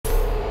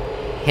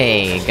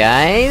Hey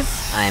guys,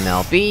 I'm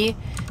LB,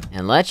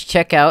 and let's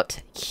check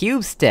out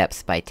Cube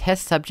Steps by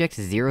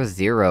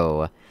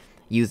TestSubject00.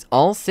 Use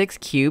all 6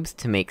 cubes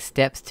to make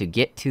steps to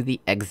get to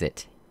the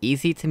exit.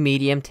 Easy to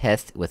medium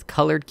test with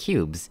colored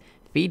cubes.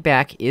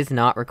 Feedback is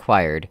not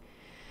required.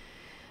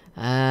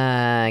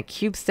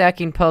 Cube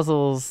stacking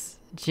puzzles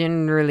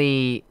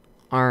generally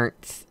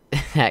aren't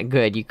that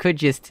good. You could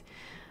just...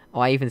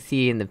 Oh, I even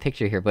see in the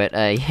picture here, but,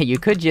 yeah, you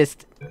could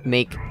just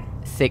make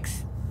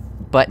 6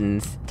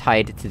 buttons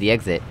tied to the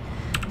exit.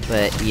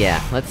 But,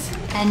 yeah, let's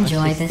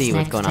just see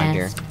what's going on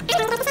here.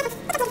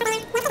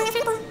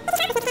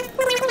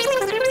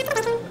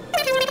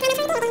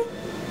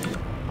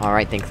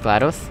 Alright, thanks,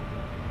 GLaDOS.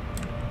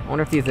 I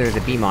wonder if these are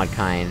the BMod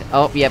kind.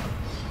 Oh, yep.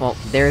 Well,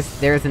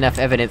 there's enough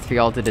evidence for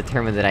y'all to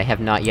determine that I have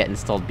not yet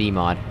installed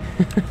BMod.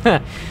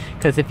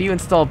 Cause if you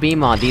install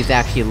BMod, these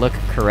actually look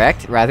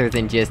correct, rather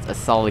than just a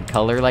solid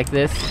color like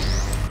this.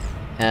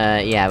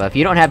 Yeah, but if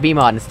you don't have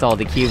BMod installed,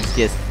 the cubes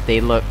just,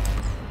 they look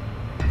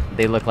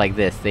like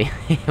this. They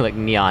look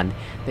neon.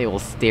 They will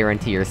stare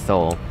into your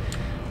soul.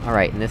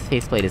 Alright, and this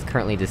faceplate is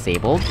currently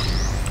disabled.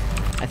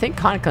 I think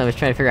Conclave was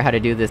trying to figure out how to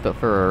do this, but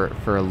for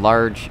the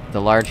large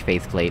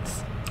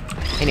faceplates.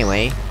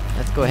 Anyway,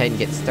 let's go ahead and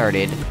get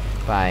started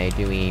by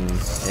doing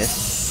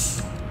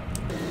this.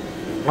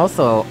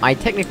 Also, I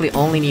technically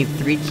only need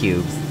 3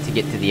 cubes to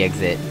get to the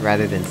exit,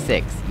 rather than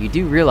 6. You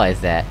do realize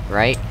that,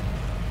 right?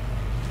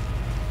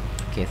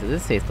 Okay, so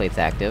this faceplate's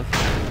active.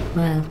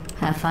 Well,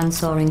 have fun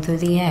soaring through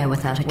the air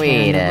without a care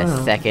Wait in the world.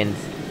 a second.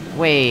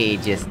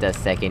 Wait just a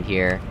second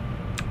here.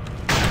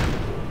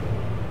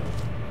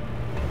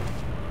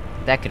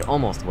 That could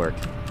almost work.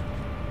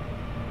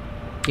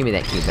 Give me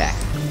that cube back.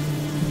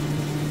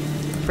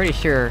 Pretty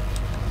sure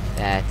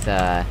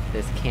that,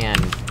 this can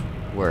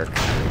work.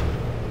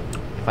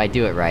 If I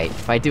do it right.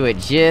 If I do it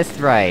just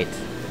right.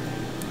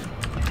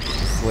 I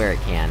swear it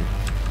can.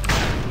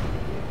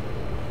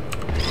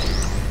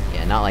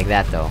 Yeah, not like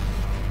that, though.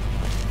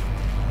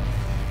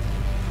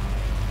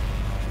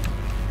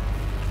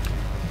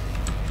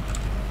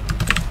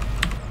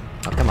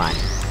 Oh, come on.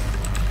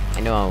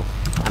 I know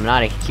I'm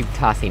not a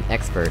cube-tossing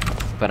expert,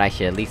 but I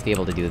should at least be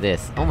able to do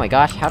this. Oh my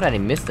gosh, how did I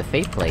miss the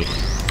faceplate?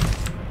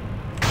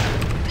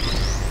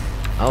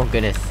 Oh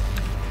goodness.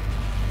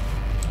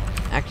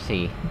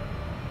 Actually...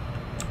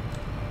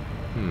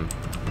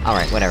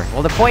 Alright, whatever.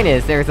 Well, the point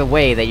is, there's a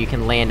way that you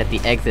can land at the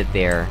exit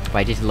there,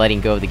 by just letting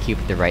go of the cube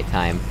at the right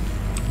time.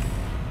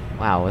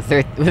 Wow, was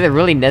it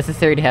really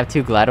necessary to have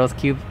 2 GLaDOS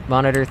cube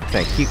monitors?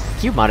 Sorry,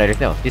 cube monitors?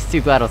 No, just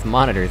 2 GLaDOS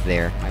monitors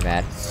there. My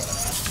bad.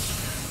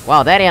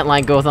 Wow, that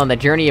antline goes on the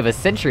journey of a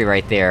century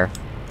right there!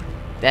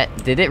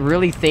 Did it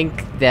really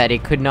think that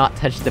it could not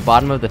touch the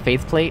bottom of the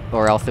faceplate,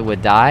 or else it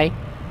would die?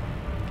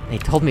 They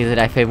told me that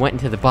if I went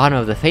into the bottom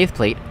of the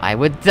faceplate, I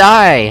would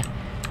die!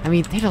 I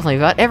mean, they told me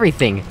about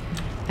everything!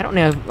 I don't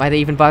know why they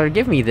even bothered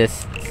giving me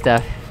this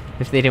stuff,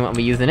 if they didn't want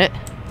me using it.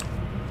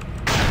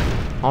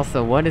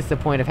 Also, what is the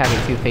point of having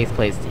 2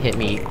 faceplates to hit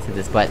me to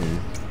this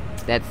button?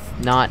 That's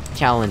not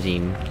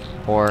challenging,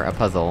 or a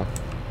puzzle.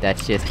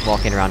 That's just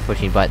walking around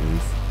pushing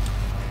buttons.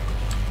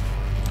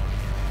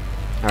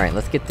 Alright,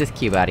 let's get this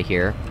cube out of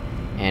here,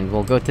 and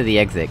we'll go to the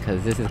exit,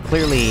 cause this is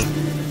clearly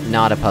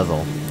not a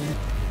puzzle.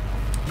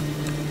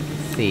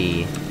 Let's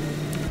see...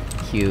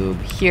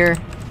 Cube here...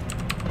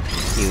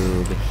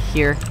 Cube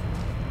here...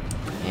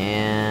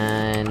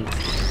 And...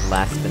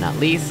 last but not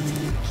least,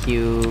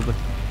 cube...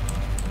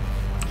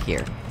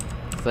 here.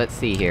 So let's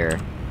see here...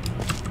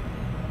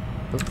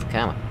 Oops,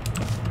 come on.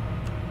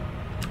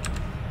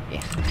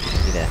 Yeah,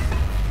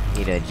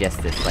 need to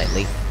adjust this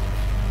slightly.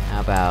 How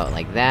about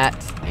like that,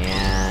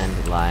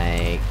 and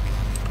like...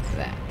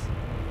 that.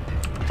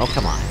 Oh,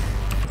 come on.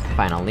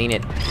 Fine, I'll lean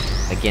it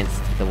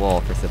against the wall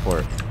for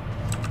support.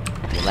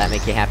 Will that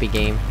make you happy,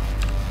 game?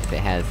 If it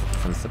has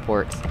some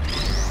support?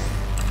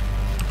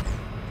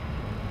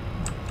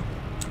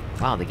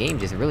 Wow, the game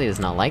just really does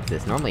not like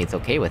this. Normally it's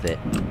okay with it.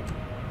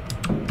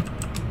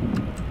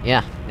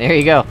 Yeah, there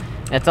you go.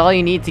 That's all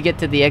you need to get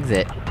to the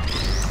exit.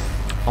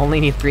 Only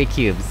need 3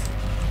 cubes.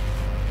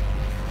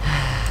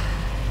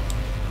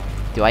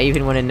 Do I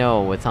even wanna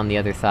know what's on the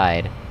other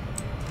side?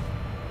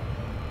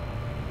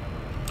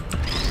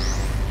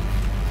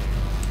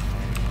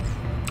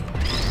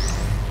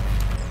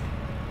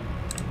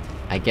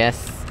 I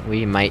guess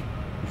we might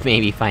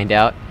maybe find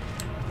out,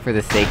 for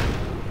the sake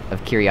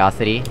of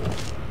curiosity.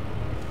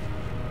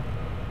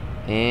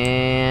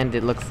 And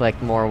it looks like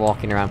more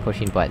walking around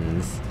pushing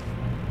buttons.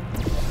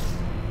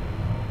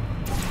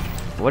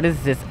 What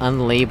does this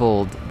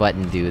unlabeled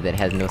button do that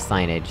has no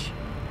signage?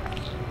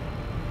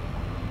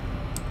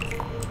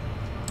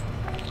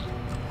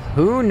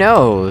 Who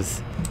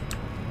knows?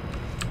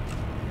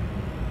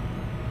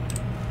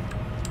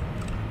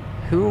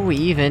 Who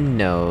even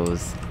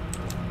knows?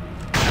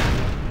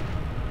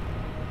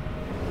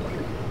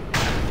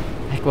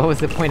 Like, what was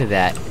the point of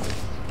that?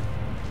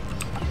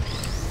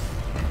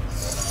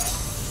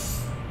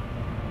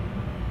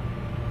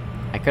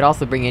 I could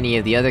also bring any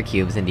of the other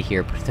cubes into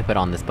here to put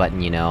on this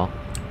button, you know.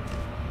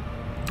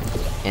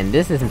 And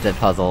this isn't a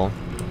puzzle.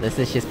 This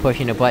is just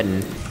pushing a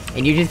button.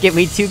 And you just get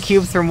me 2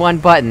 cubes from 1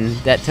 button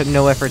that took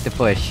no effort to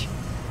push.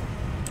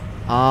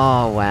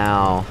 Oh,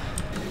 wow.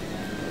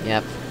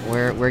 Yep,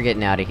 we're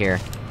getting out of here.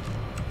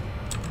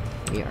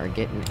 We are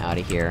getting out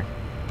of here.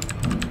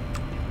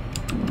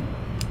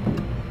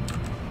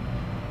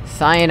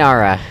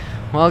 Sayonara.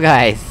 Well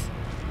guys,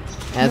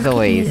 as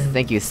always,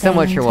 thank you so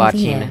much for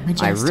watching.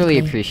 I really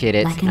appreciate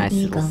it, and I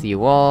will see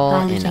you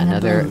all in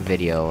another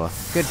video.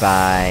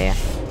 Goodbye.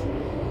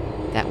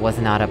 That was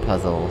not a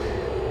puzzle.